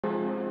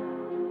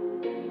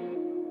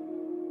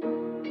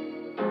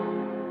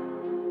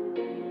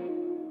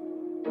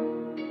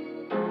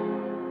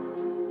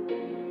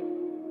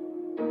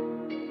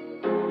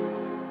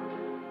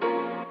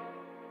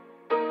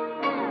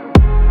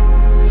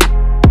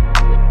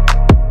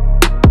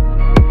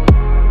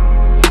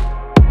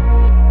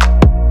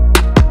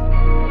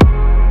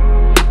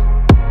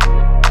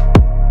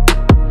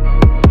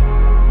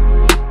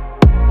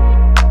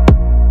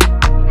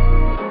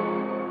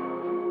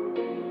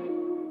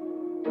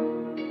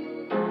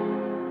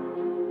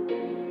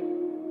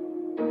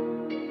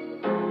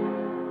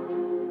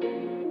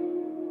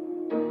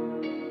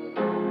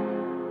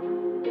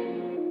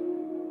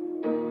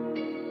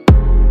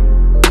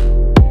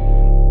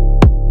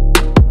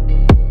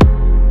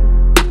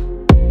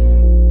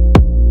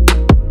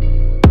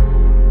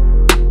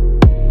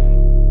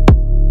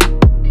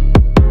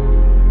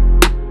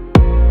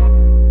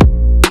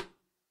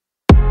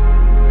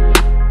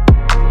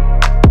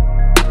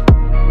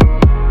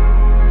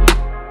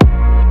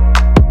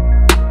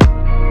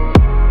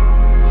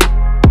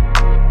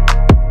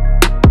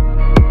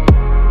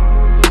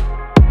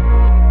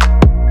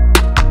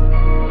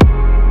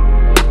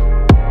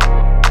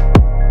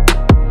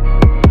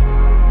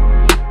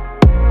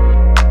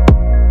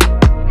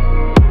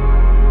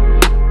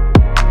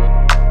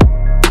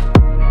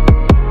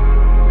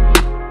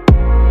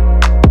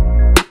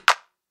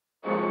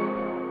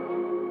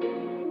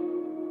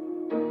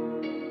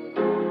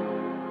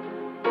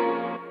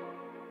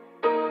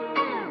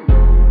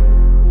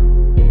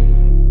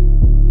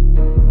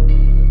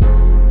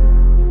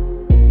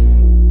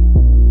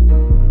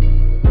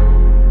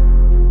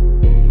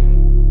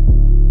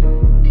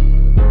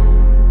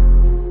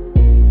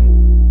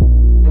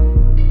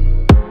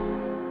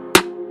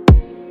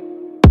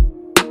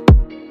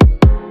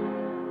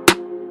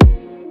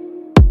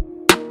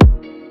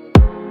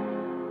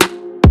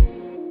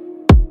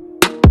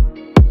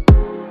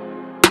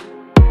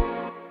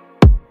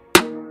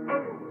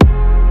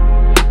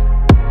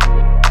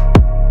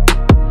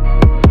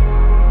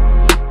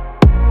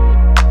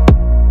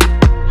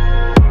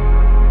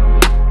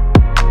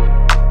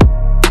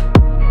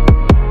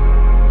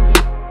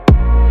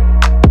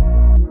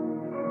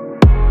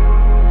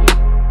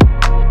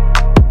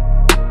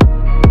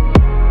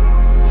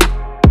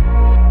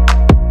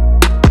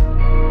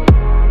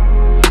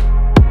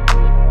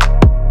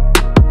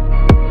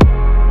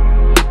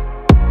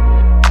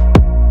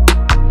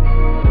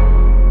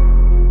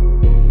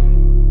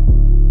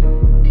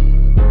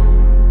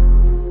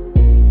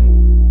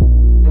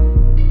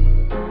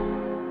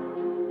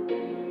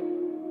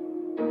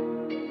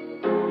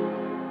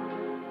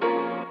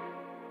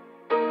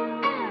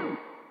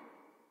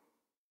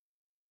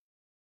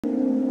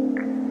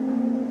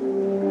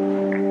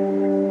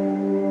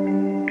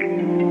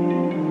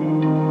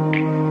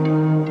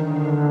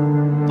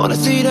Wanna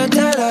see that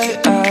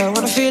daylight, I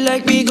wanna feel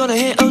like me, gonna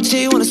hit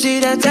OT. Wanna see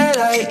that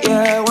daylight,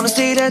 yeah. Wanna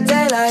see that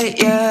daylight,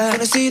 yeah.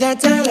 Gonna see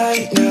that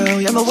daylight now.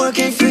 Yeah, my work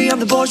ain't free, I'm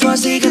the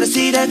bourgeoisie. Gonna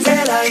see that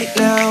daylight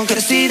now. Gonna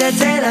see that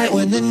daylight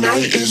when the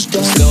night is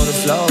done. Slow the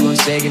flow, gonna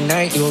say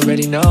goodnight. You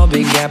already know,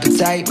 big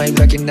appetite. Might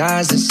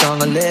recognize this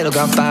song a little.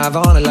 Got 5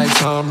 on it like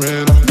Tom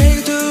Riddle. Make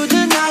it through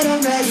the night,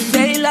 I'm ready.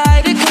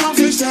 Daylight, it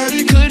comforts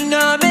heavy. Could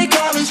not make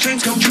all these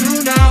dreams come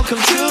true now.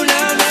 Come true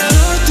now, now.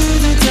 Look through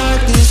the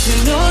darkness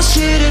and all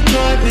shit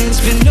apartments.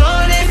 Been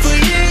on it for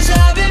years,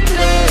 I've been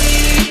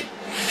playing.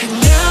 And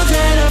now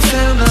that I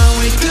found my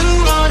way through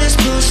all this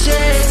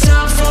bullshit, it's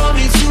time for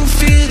me to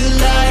feel the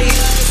light.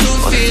 To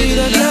feel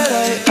the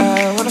light.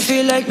 I wanna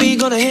feel like me,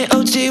 gonna hit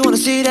OT. Wanna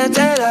see that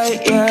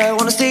daylight, yeah.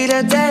 Wanna see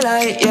that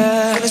daylight,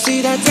 yeah. Gonna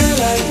see that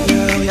daylight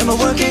now. Yeah, my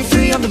work ain't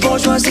free, I'm the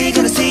bourgeoisie.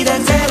 Gonna see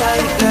that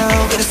daylight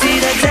now. Gonna see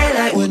that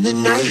daylight when the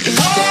night is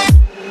done.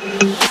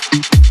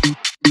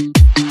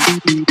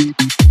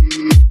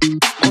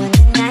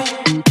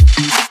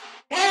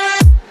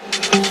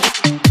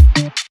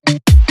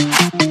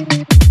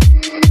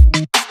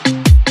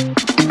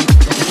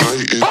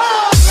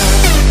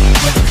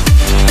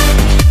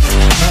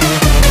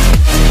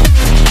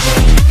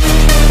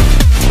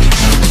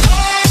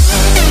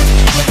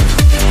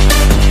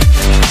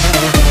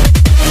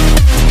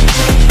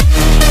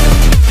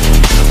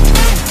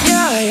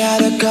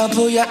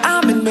 Yeah,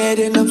 I'm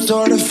admitting I'm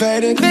sort of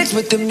faded. Mixed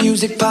with the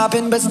music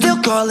popping, but still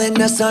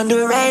calling us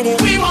underrated.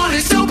 We want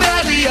it so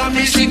badly, our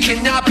mission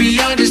cannot be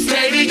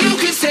understated. You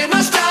can say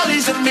my style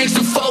is a mix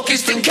of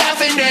focused and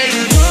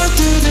caffeinated. Run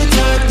through the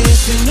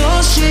darkness and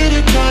all shit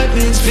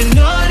apartments. Been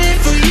on it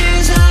for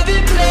years, I've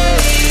been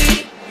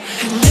playing.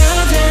 And now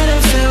that I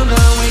found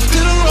my way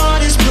through all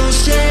this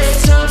bullshit,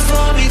 it's time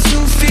for me to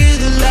feel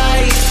the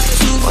light.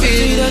 To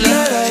feel the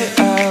light.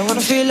 I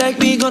wanna feel like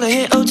me, gonna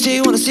hit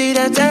OT. Wanna see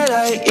that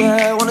daylight,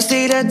 yeah. Wanna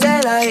see that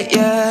daylight,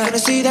 yeah. Gonna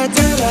see that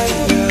daylight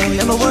now.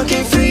 Yeah, my work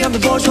ain't free, I'm the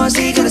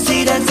bourgeoisie. Gonna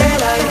see that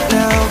daylight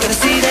now. Gonna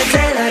see that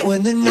daylight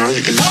when the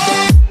night is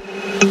done.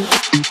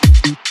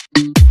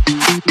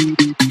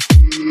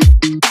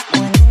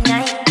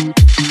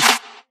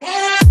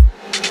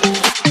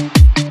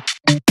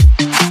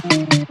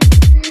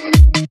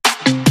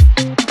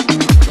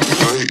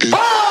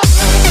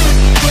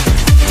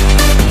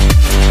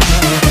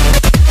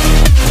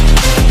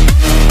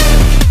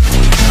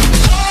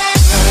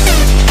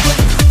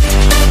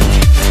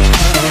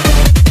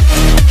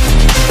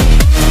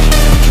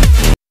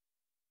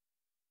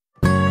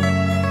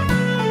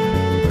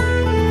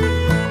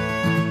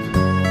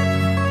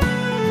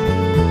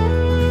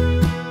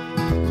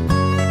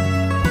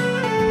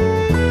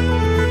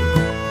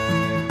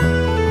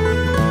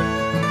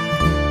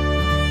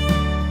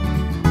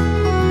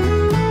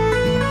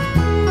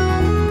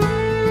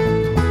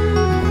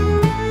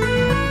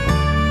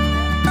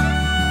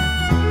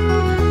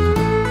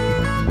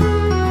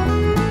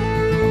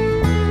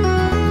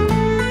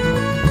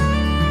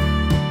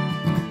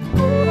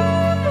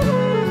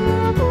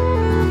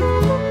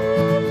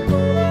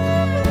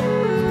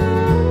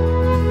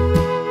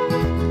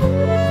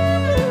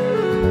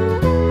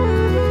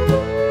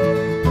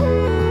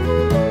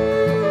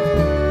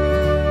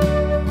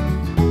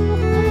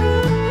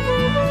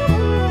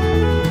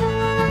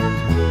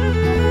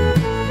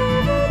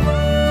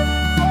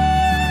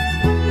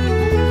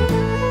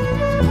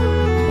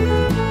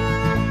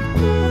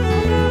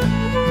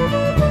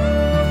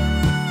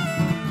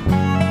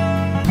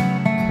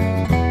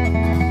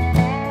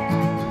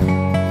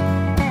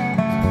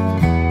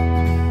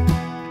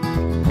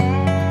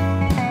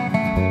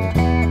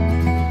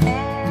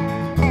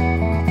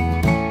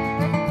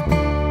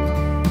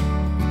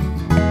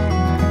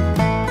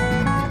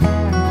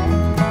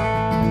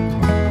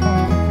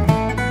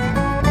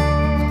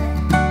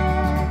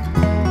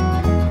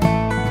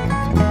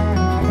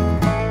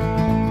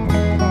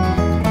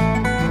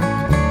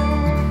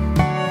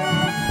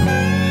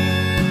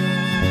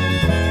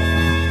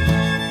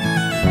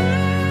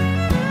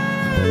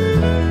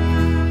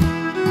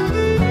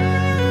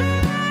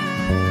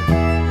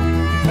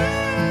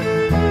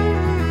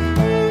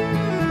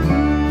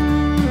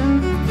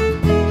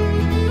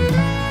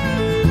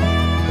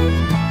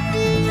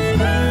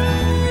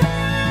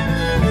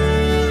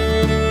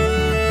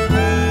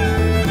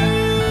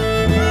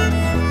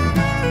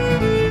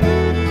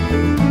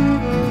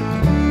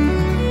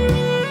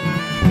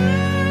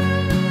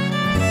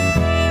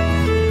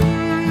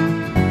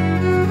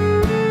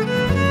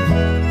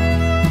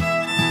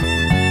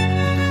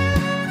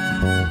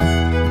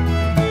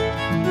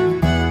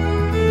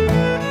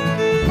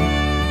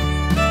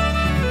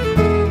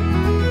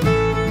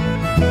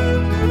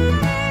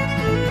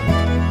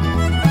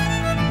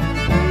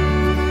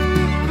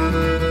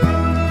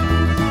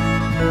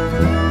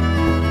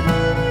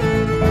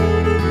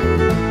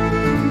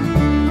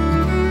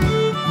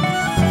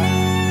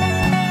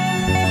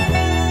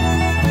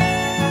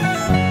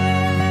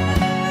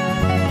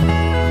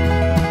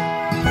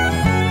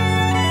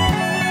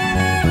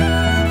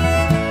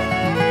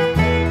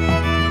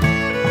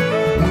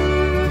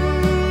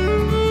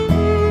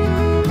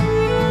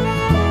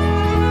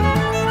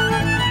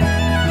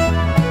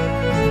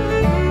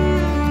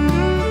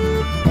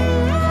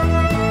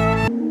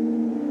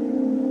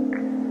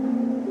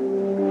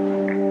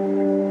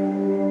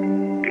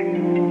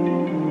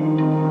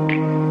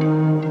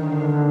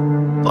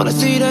 Wanna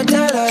see that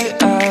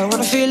daylight, I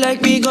wanna feel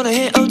like me, gonna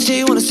hit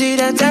OT. Wanna see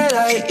that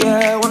daylight,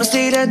 yeah. Wanna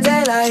see that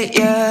daylight,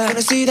 yeah.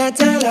 Gonna see that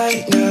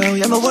daylight now.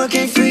 Yeah, my work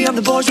ain't free, I'm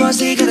the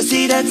bourgeoisie. Gonna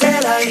see that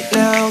daylight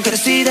now. Gonna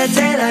see that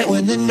daylight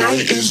when the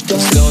night is done.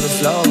 Slow the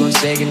flow, gonna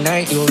say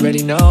goodnight. You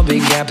already know,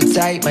 big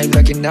appetite. Might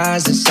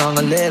recognize this song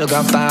a little.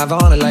 Got 5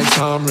 on it like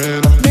Tom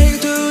Riddle. Make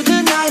it through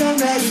the night, I'm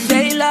ready.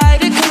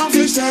 Daylight, it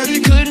comforts steady.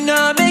 Could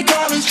not make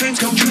all these dreams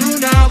come true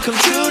now. Come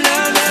true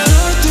now, now.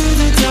 Run through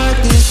the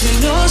darkness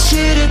in all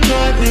shit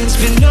apartments.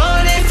 Been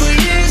on it for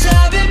years,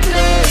 I've been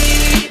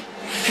playing.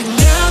 And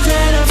now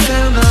that I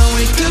found my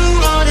way through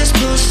all this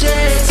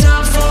bullshit,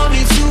 time for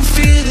me to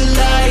feel the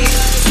light.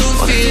 To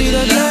feel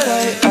the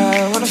light.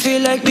 I wanna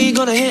feel like me,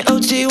 gonna hit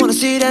OT. Wanna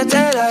see that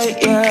daylight,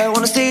 yeah.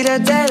 Wanna see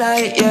that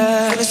daylight,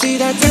 yeah. Gonna see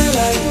that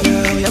daylight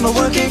now. Yeah, my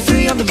work ain't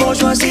free, I'm the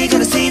bourgeoisie.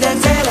 Gonna see that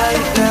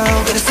daylight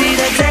now. Gonna see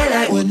that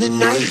daylight when the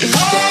night is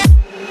done.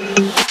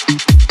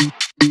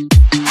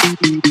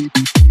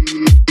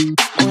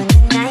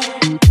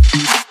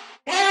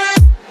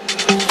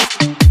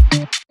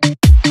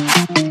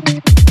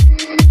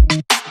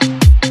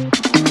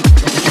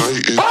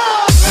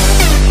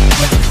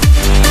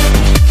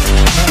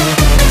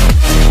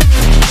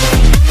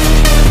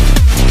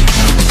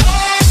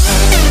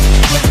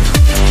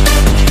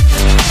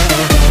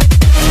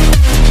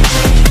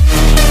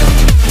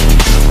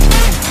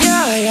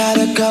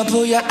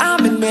 Yeah,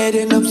 I'm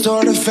admitting I'm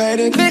sort of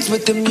faded. Mixed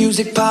with the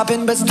music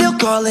popping, but still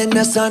calling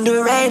us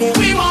underrated.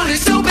 We want it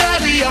so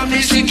badly, our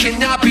mission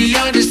cannot be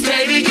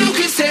understated. You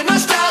can say my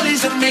style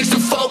is a mix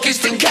of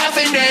focused and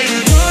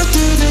caffeinated. Run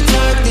through the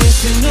darkness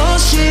in all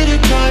shit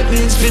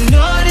apartments. Been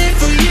on it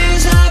for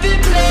years, I've been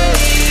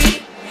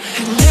playing.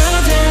 And now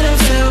that I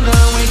found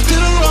my way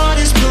through all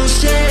this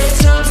bullshit,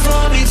 time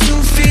for me to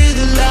feel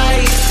the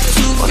light.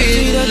 To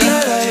feel the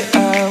light.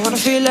 I wanna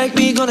feel like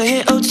me, gonna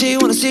hit OT.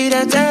 Wanna see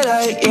that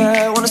daylight,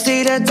 yeah. Wanna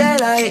see that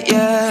daylight,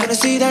 yeah.